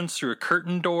entrance through a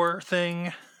curtain door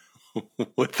thing.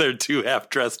 With their 2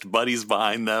 half-dressed buddies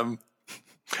behind them.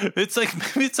 It's like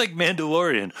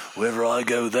Mandalorian. Wherever I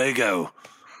go, they go.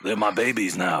 They're my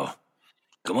babies now.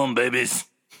 Come on, babies.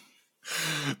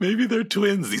 Maybe they're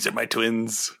twins. These are my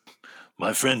twins.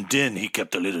 My friend Din, he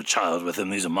kept a little child with him.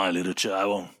 These are my little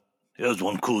child. He was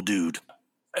one cool dude.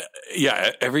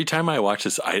 Yeah, every time I watch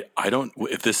this, I don't,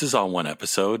 if this is all one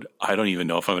episode, I don't even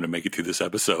know if I'm going to make it through this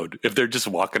episode. If they're just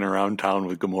walking around town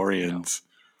with Gamorreans.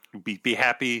 Be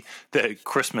happy that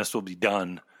Christmas will be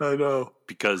done. I know.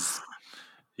 Because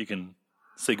you can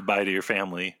say goodbye to your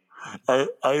family. I'm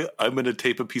going to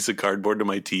tape a piece of cardboard to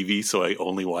my TV so I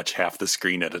only watch half the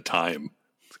screen at a time.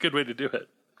 It's a good way to do it.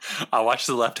 I'll watch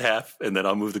the left half, and then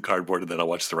I'll move the cardboard, and then I'll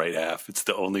watch the right half. It's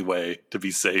the only way to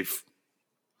be safe.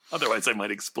 Otherwise, I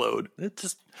might explode.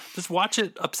 Just watch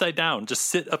it upside down. Just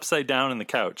sit upside down in the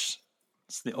couch.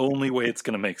 It's the only way it's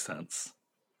going to make sense.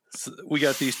 So we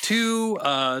got these 2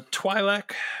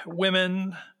 Twi'lek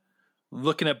women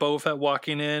looking at Boba Fett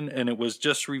walking in, and it was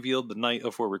just revealed the night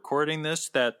of we're recording this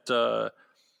that the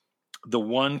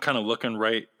one kind of looking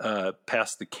right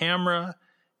past the camera,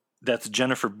 that's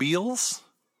Jennifer Beals,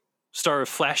 star of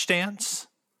Flashdance,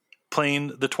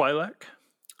 playing the Twi'lek.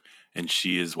 And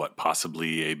she is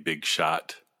possibly a big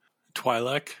shot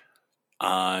Twi'lek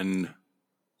on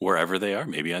wherever they are,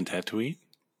 maybe on Tatooine,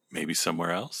 maybe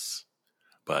somewhere else.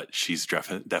 But she's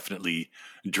definitely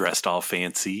dressed all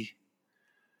fancy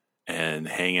and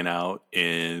hanging out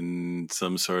in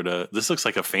some sort of, this looks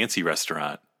like a fancy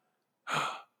restaurant.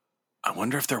 I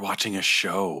wonder if they're watching a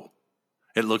show.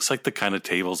 It looks like the kind of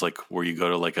tables like where you go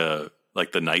to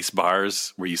like the nice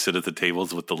bars where you sit at the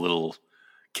tables with the little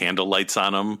candle lights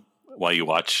on them while you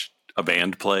watch a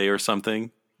band play or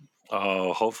something.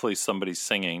 Oh, hopefully somebody's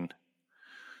singing.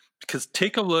 Because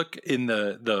take a look in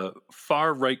the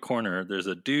far right corner. There's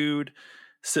a dude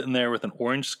sitting there with an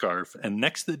orange scarf, and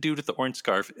next to the dude with the orange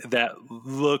scarf, that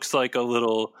looks like a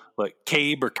little like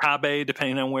Cabe or Cabe,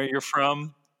 depending on where you're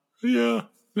from. Yeah,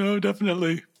 no,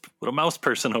 definitely. Little mouse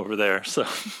person over there. So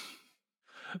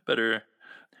better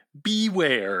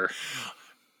beware.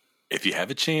 If you have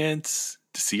a chance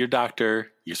to see your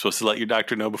doctor, you're supposed to let your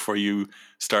doctor know before you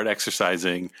start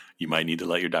exercising. You might need to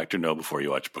let your doctor know before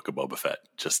you watch Book of Boba Fett.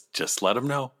 Just let him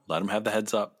know. Let him have the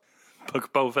heads up. Book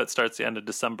of Boba Fett starts the end of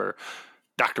December.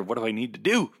 Doctor, what do I need to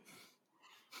do?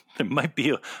 There might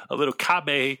be a little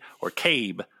Cabe or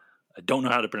Cabe. I don't know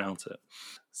how to pronounce it.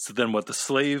 So then the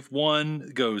Slave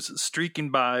One goes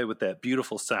streaking by with that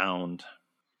beautiful sound.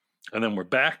 And then we're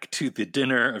back to the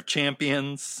Dinner of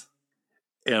Champions.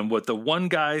 And what the one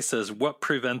guy says, what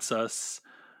prevents us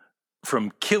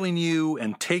from killing you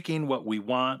and taking what we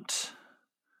want?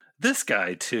 This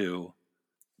guy, too.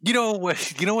 You know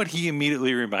what he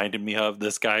immediately reminded me of?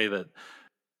 This guy that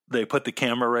they put the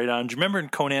camera right on. Do you remember in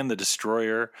Conan the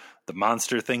Destroyer, the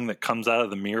monster thing that comes out of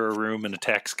the mirror room and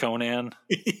attacks Conan?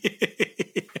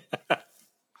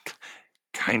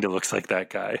 Kind of looks like that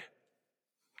guy.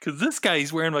 Because this guy,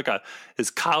 he's wearing his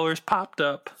collar's popped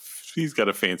up. He's got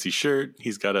a fancy shirt.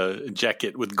 He's got a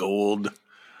jacket with gold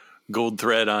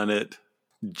thread on it.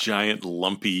 Giant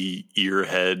lumpy ear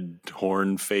head,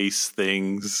 horn face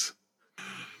things.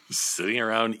 Sitting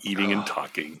around eating and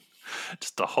talking.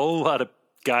 Just a whole lot of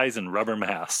guys in rubber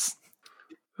masks.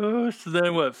 Oh, so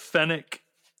then Fennec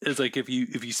is like, if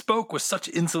you spoke with such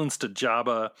insolence to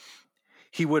Jabba,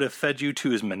 he would have fed you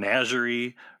to his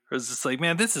menagerie. Or it's just like,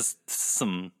 man, this is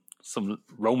some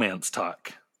romance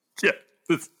talk. Yeah.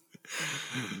 It's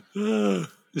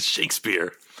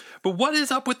Shakespeare. But what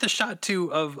is up with the shot,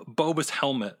 too, of Boba's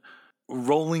helmet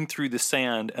rolling through the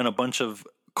sand and a bunch of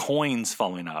coins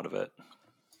falling out of it?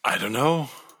 I don't know.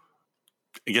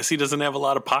 I guess he doesn't have a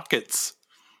lot of pockets.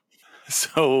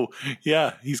 So,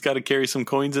 yeah, he's got to carry some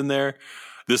coins in there.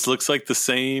 This looks like the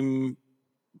same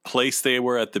place they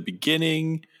were at the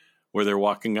beginning, where they're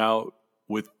walking out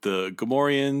with the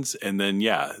Gamorreans. And then,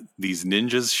 yeah, these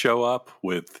ninjas show up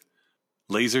with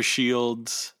laser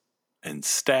shields and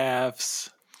staffs.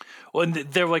 Well, and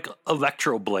they're like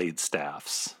electro blade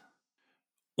staffs.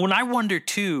 When I wonder,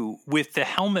 too, with the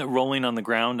helmet rolling on the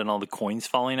ground and all the coins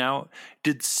falling out,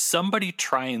 did somebody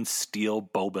try and steal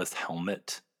Boba's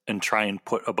helmet and try and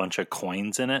put a bunch of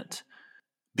coins in it?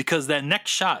 Because that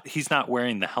next shot, he's not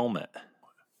wearing the helmet.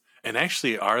 And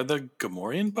actually, are the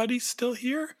Gamorrean buddies still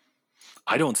here?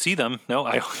 I don't see them. No,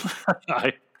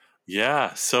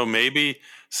 Yeah, so maybe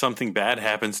something bad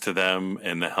happens to them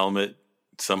and the helmet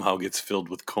somehow gets filled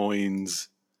with coins.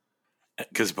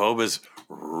 Because Boba's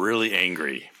really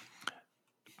angry.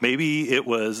 Maybe it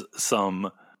was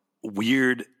some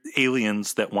weird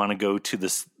aliens that want to go to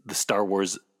the Star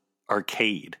Wars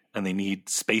arcade and they need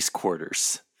space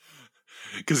quarters.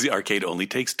 Because the arcade only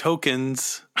takes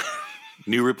tokens.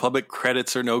 New Republic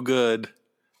credits are no good.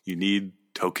 You need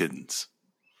tokens.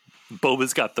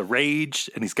 Boba's got the rage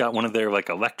and he's got one of their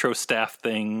electro staff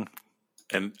thing.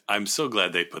 And I'm so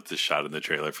glad they put this shot in the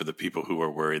trailer for the people who were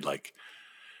worried,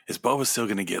 is Boba still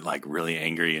going to get really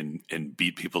angry and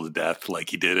beat people to death like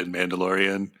he did in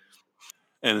Mandalorian?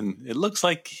 And it looks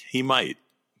like he might,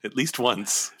 at least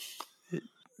once.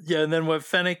 Yeah, and then what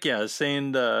Fennec, is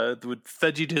saying would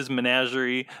fed you to his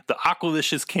menagerie. The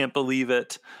Aqualicious can't believe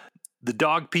it. The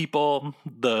dog people,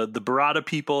 the Barada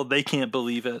people, they can't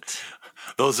believe it.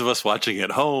 Those of us watching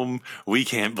at home, we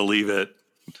can't believe it.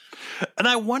 And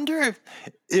I wonder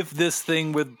if this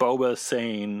thing with Boba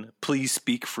saying, please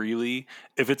speak freely,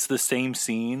 if it's the same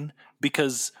scene.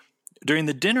 Because during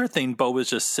the dinner thing, Boba's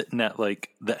just sitting at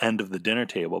the end of the dinner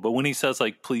table. But when he says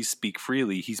please speak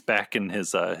freely, he's back in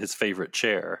his favorite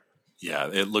chair. Yeah,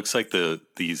 it looks like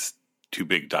these two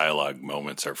big dialogue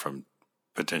moments are from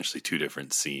potentially two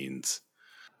different scenes.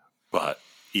 But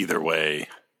either way,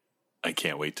 I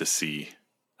can't wait to see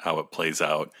how it plays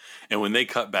out. And when they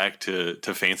cut back to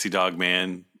Fancy Dog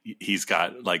Man, he's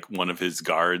got one of his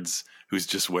guards who's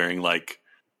just wearing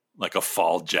a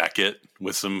fall jacket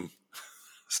with some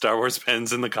Star Wars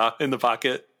pens in the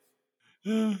pocket.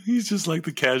 He's just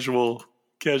the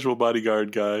casual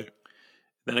bodyguard guy.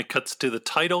 Then it cuts to the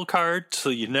title card, so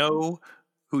you know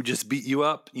who just beat you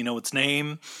up. You know its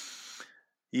name.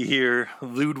 You hear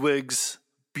Ludwig's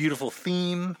beautiful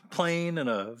theme playing in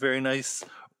a very nice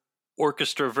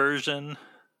orchestra version.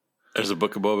 There's a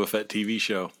Book of Boba Fett TV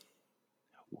show.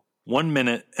 1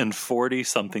 minute and 40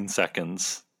 something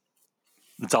seconds.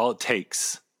 That's all it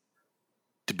takes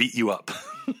to beat you up.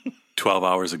 12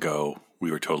 hours ago,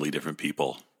 we were totally different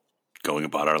people going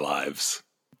about our lives.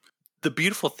 The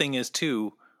beautiful thing is,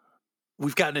 too,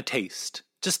 we've gotten a taste.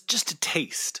 Just a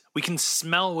taste. We can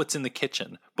smell what's in the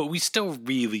kitchen, but we still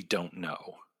really don't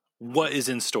know what is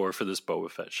in store for this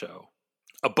Boba Fett show.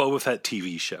 A Boba Fett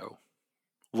TV show.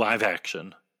 Live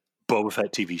action. Boba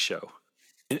Fett TV show.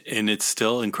 And it's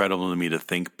still incredible to me to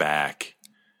think back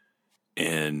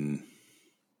in,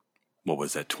 what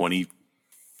was that,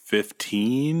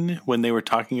 2015 when they were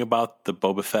talking about the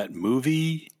Boba Fett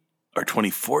movie, or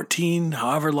 2014,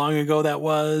 however long ago that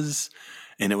was.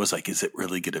 And it was like, is it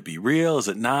really going to be real? Is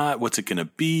it not? What's it going to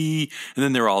be? And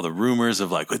then there were all the rumors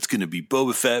of like, it's going to be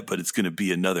Boba Fett, but it's going to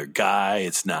be another guy.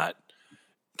 It's not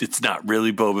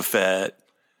really Boba Fett.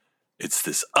 It's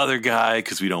this other guy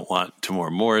because we don't want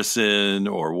Tamora Morrison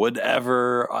or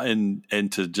whatever.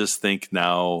 And to just think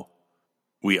now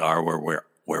we are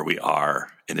where we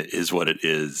are, and it is what it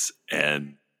is.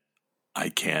 And I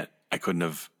couldn't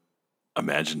have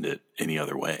imagined it any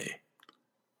other way.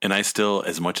 And I still,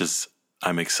 as much as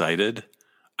I'm excited,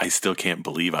 I still can't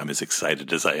believe I'm as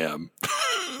excited as I am.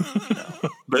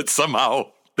 That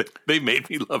somehow they made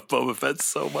me love Boba Fett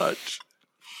so much.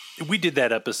 We did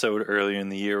that episode earlier in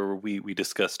the year where we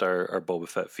discussed our Boba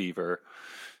Fett fever.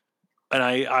 And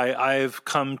I've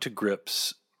come to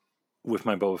grips with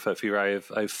my Boba Fett fever.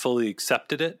 I've fully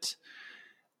accepted it.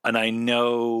 And I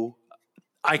know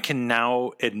I can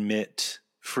now admit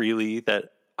freely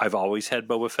that I've always had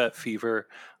Boba Fett fever.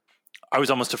 I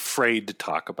was almost afraid to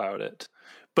talk about it.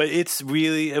 But it's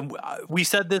really, and we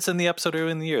said this in the episode earlier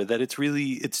in the year, that it's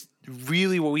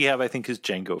really what we have, I think, is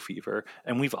Jango fever.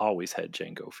 And we've always had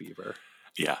Jango fever.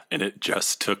 Yeah, and it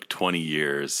just took 20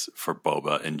 years for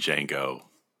Boba and Jango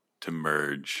to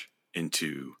merge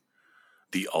into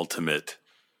the ultimate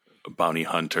bounty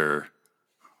hunter,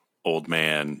 old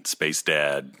man, space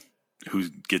dad, who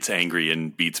gets angry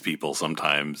and beats people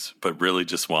sometimes, but really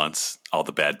just wants all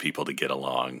the bad people to get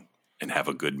along and have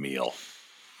a good meal.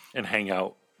 And hang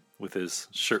out with his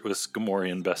shirtless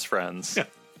Gamorrean best friends. Yeah.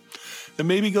 And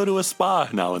maybe go to a spa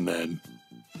now and then.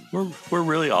 We're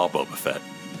really all Boba Fett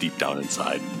deep down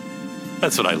inside.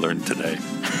 That's what I learned today.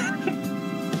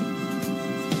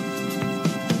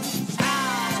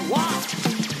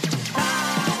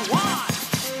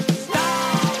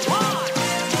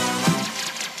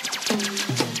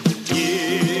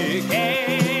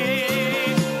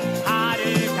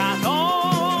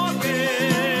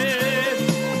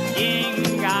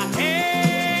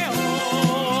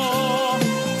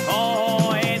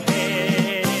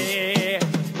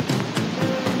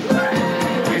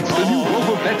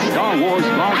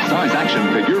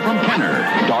 Action figure from Kenner.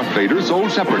 Darth Vader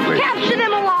sold separately. Capture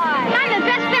them alive! I'm the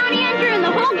best bounty hunter in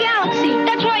the whole galaxy.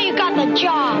 That's why you got the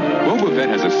job. Boba Fett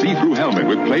has a see-through helmet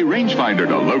with play rangefinder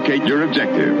to locate your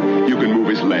objective. You can move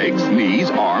his legs,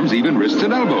 knees, arms, even wrists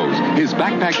and elbows. His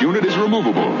backpack unit is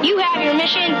removable. You have your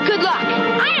mission. Good luck.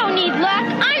 I don't need luck.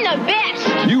 I'm the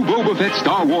best. New Boba Fett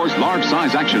Star Wars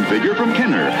large-size action figure from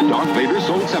Kenner. Darth Vader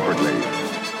sold separately.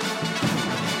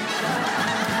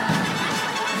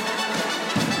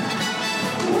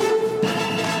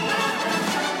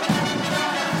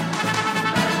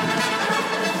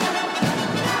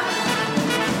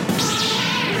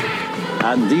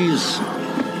 And these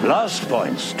blast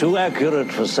points, too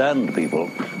accurate for sand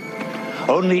people.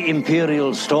 Only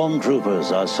Imperial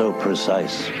stormtroopers are so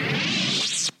precise.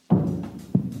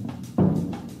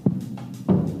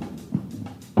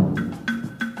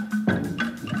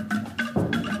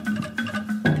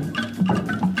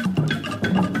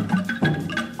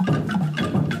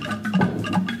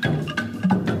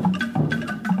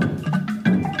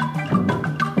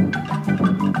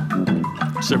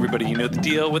 Everybody, you know the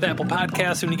deal with Apple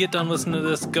Podcasts. When you get done listening to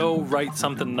this, go write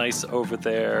something nice over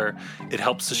there. It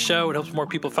helps the show. It helps more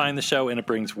people find the show, and it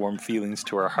brings warm feelings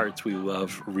to our hearts. We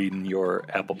love reading your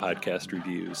Apple Podcast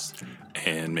reviews.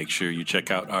 And make sure you check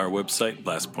out our website,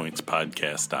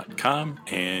 blastpointspodcast.com.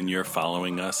 And you're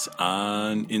following us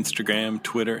on Instagram,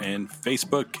 Twitter, and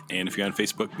Facebook. And if you're on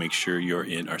Facebook, make sure you're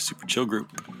in our Super Chill group.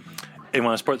 If you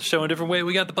want to support the show in a different way,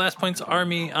 we got the Blast Points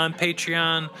Army on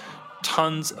Patreon.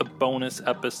 Tons of bonus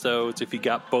episodes. If you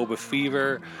got Boba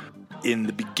Fever in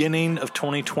the beginning of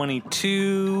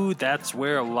 2022, that's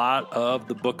where a lot of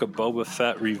the Book of Boba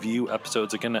Fett review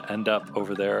episodes are going to end up,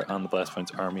 over there on the Blast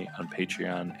Points Army on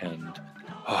Patreon. And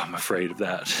I'm afraid of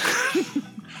that.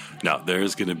 No,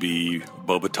 there's going to be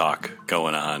Boba Talk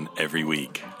going on every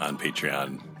week on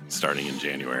Patreon starting in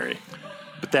January.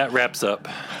 But that wraps up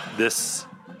this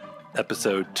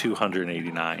episode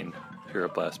 289 here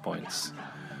at Blast Points.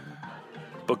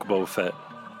 Book of Boba Fett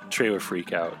trailer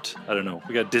freak out. I don't know.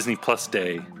 We got Disney Plus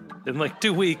Day in like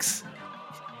 2 weeks.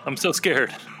 I'm so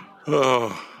scared.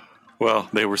 Oh, well,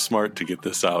 they were smart to get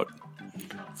this out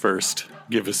first.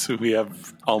 We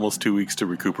have almost 2 weeks to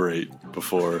recuperate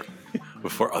before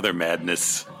other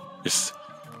madness is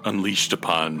unleashed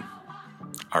upon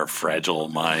our fragile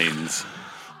minds.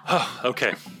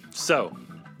 Okay, so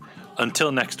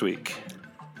until next week,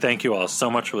 thank you all so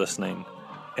much for listening,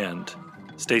 and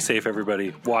stay safe,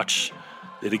 everybody. Watch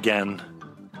it again,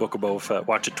 Book of Boba Fett.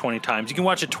 Watch it 20 times. You can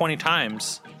watch it 20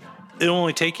 times. It'll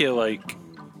only take you like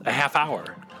a half hour.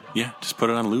 Yeah, just put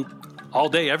it on loop. All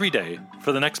day, every day,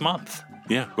 for the next month.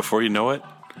 Yeah, before you know it,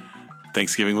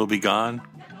 Thanksgiving will be gone,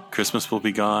 Christmas will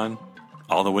be gone,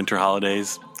 all the winter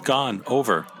holidays, gone,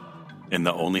 over. And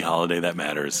the only holiday that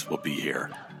matters will be here.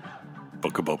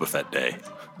 Book of Boba Fett Day.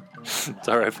 It's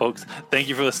all right, folks. Thank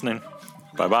you for listening.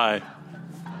 Bye-bye.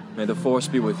 May the Force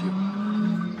be with you.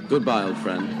 Goodbye, old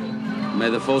friend. May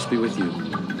the Force be with you.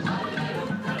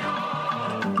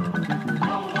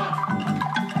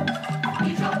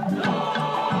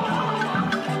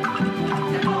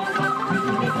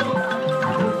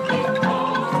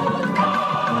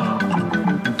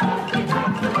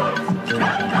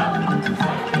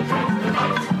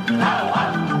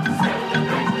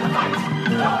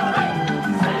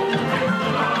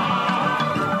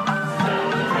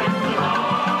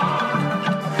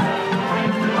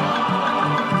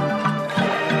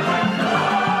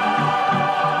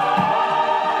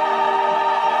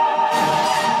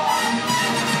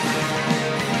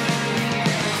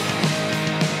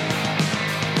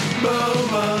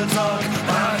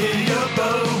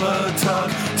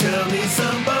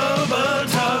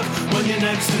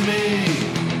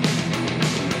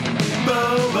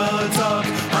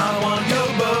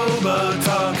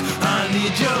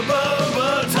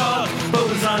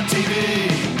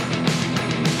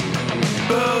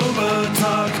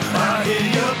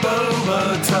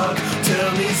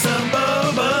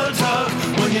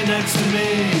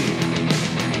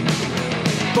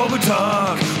 Boba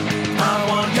talk, I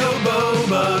want your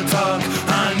Boba talk.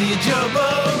 I need your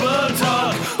Boba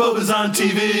talk. Boba's on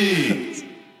TV.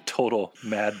 Total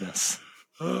madness.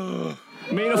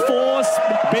 May the Force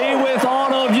be with